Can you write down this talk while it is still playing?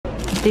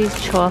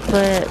These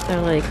chocolate,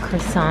 they're like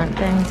croissant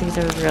things. These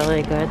are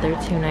really good. They're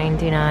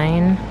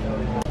 $2.99.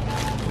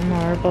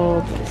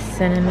 Marbled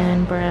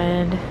cinnamon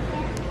bread.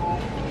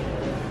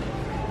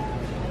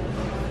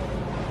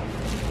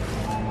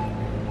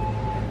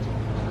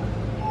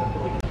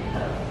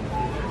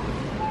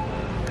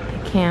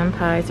 Pecan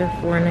pies are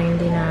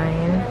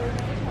 $4.99.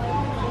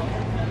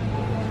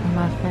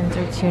 Muffins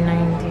are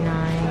 $2.99.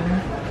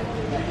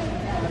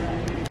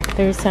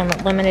 There's some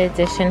limited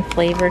edition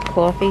flavored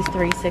coffees,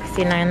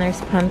 $3.69.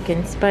 There's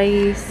pumpkin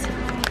spice,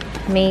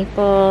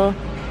 maple,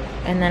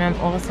 and then I'm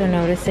also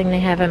noticing they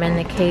have them in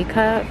the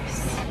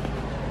K-cups.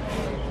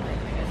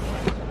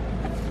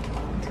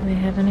 Do they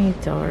have any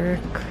dark?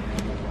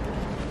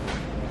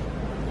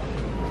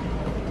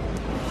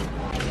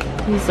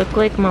 These look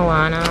like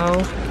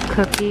Milano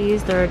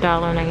cookies. They're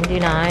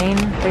 $1.99.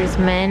 There's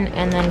mint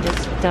and then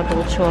just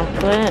double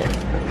chocolate.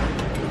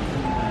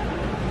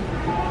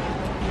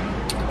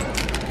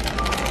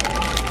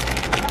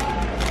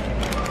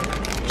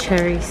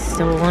 Cherry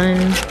Stolen,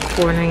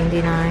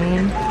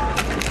 $4.99.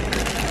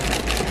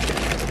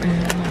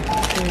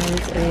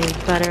 There's a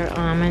butter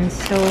almond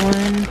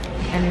stolen.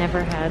 I've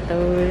never had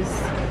those.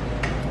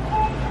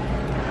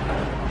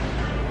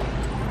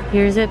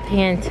 Here's a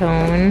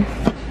Pantone.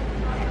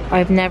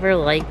 I've never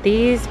liked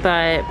these,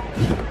 but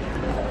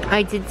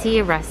I did see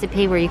a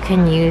recipe where you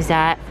can use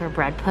that for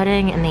bread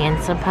pudding in the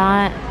Instant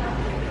Pot.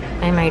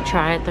 I might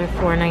try it. They're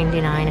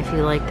 $4.99 if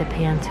you like the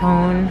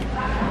Pantone.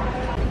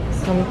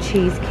 Some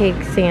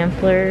cheesecake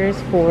samplers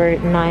for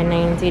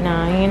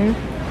 $9.99.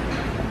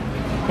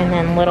 And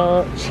then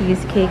little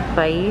cheesecake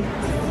bites.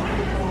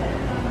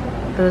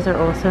 Those are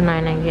also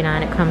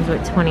 $9.99. It comes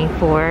with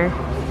 24.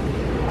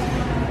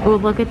 Oh,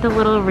 look at the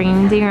little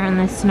reindeer and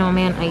the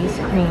snowman ice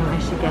cream. I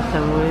should get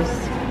those.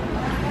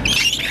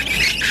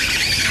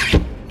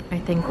 I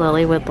think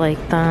Lily would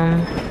like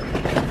them.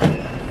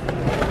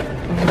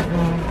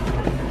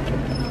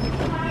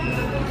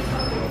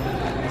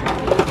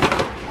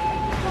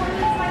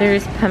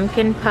 There's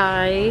pumpkin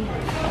pie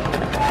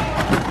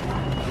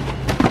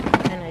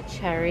and a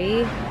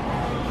cherry,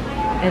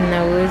 and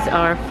those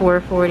are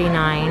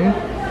 $4.49.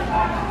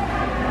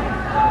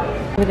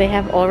 They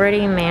have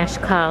already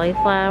mashed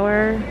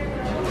cauliflower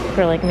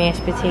for like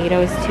mashed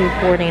potatoes,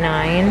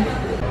 $2.49.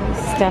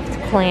 Stuffed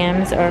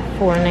clams are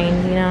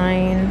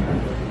 $4.99.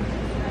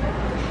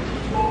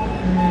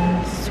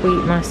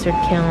 Sweet mustard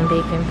kale and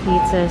bacon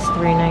pizza is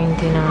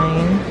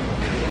 $3.99.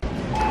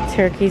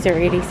 Turkeys are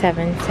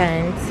 87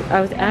 cents. I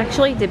was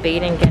actually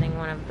debating getting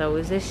one of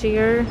those this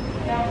year,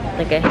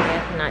 like a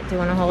half, not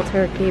doing a whole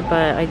turkey,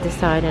 but I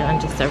decided on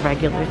just a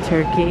regular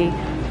turkey.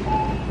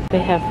 They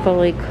have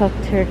fully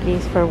cooked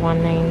turkeys for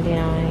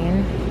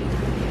 $1.99.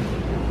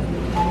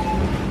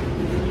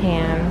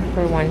 Ham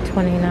for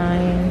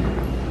 $1.29.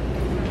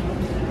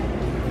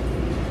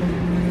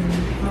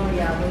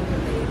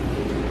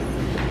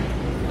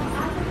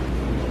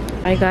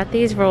 I got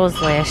these rolls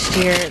last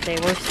year. They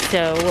were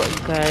so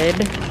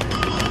good.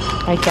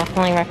 I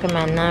definitely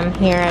recommend them.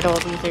 Here at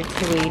Aldi, they're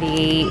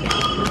 $2.88.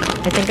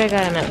 I think I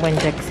got them at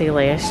Winn-Dixie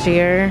last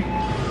year.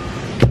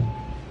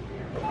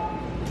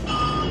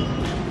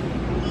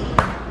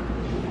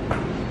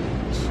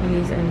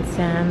 Cheese and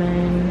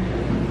salmon.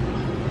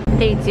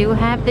 They do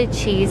have the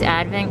cheese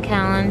advent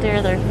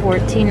calendar. They're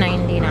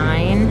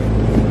 $14.99.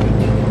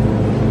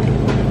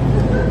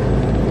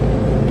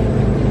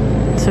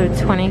 So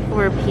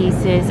 24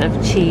 pieces of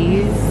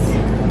cheese.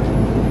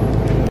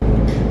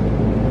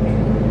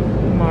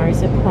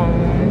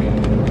 Marzipan,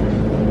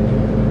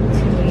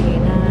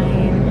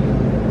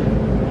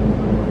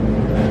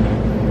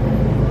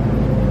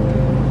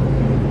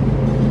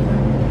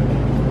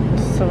 $2.89.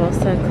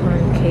 Salsa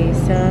con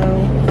queso,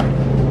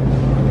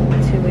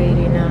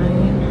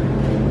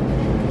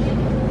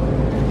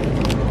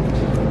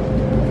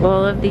 $2.89.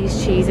 All of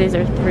these cheeses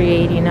are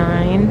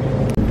 $3.89.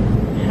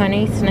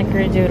 Honey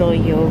Snickerdoodle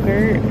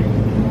yogurt.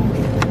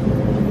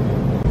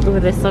 Ooh,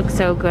 this looks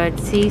so good.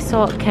 Sea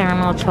salt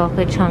caramel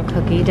chocolate chunk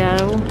cookie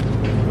dough.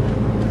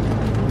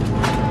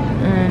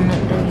 And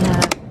they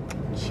have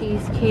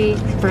cheesecake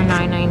for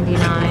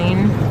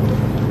 $9.99.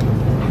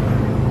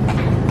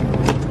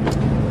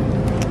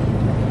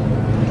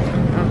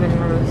 Oven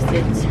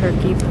roasted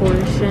turkey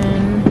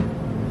portion.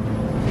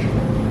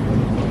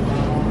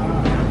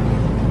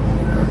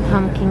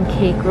 Pumpkin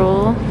cake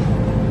roll.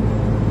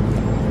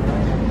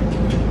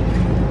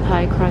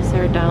 Pie crusts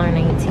are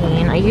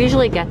 $1.19. I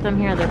usually get them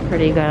here. They're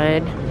pretty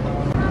good.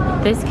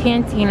 This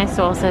Cantina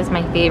salsa is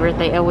my favorite.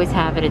 They always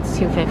have it. It's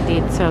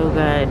 $2.50. It's so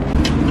good.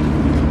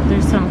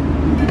 There's some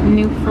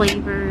new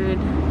flavored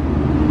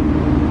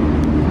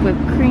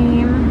whipped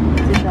cream.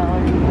 It's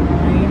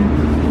 $1.89.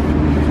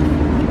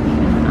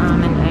 And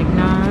almond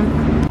eggnog.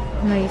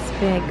 Nice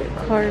big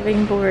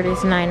carving board is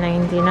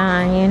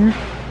 $9.99.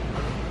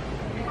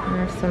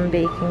 There's some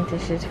baking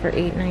dishes for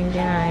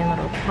 $8.99.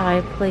 Little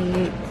pie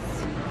plates.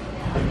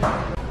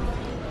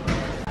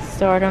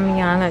 Stardom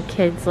Young, a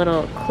kid's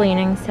little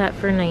cleaning set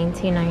for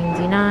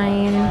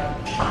 $19.99.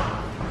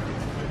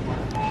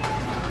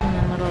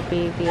 And a little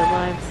baby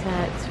alive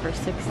sets for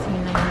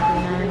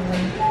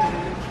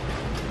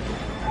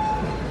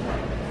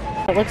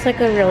 $16.99. It looks like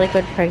a really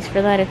good price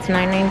for that. It's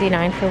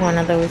 $9.99 for one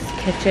of those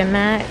kitchen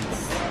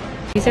mats.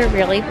 These are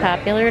really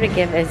popular to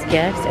give as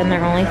gifts, and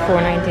they're only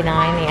 $4.99. The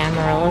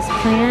amaryllis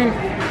plant.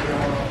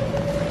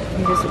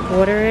 You just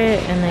water it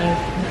and they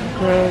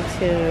grow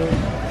to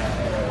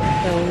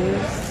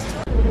those.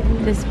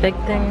 This big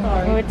thing,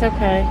 oh, it's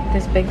okay.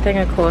 This big thing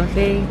of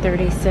coffee,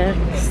 36.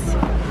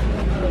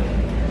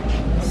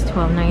 It's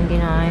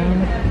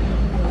 $12.99.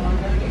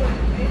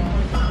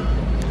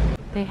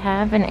 They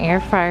have an air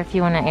fryer if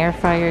you want to air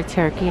fry your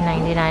turkey,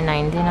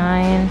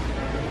 $99.99.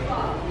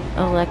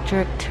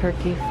 Electric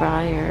turkey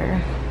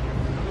fryer.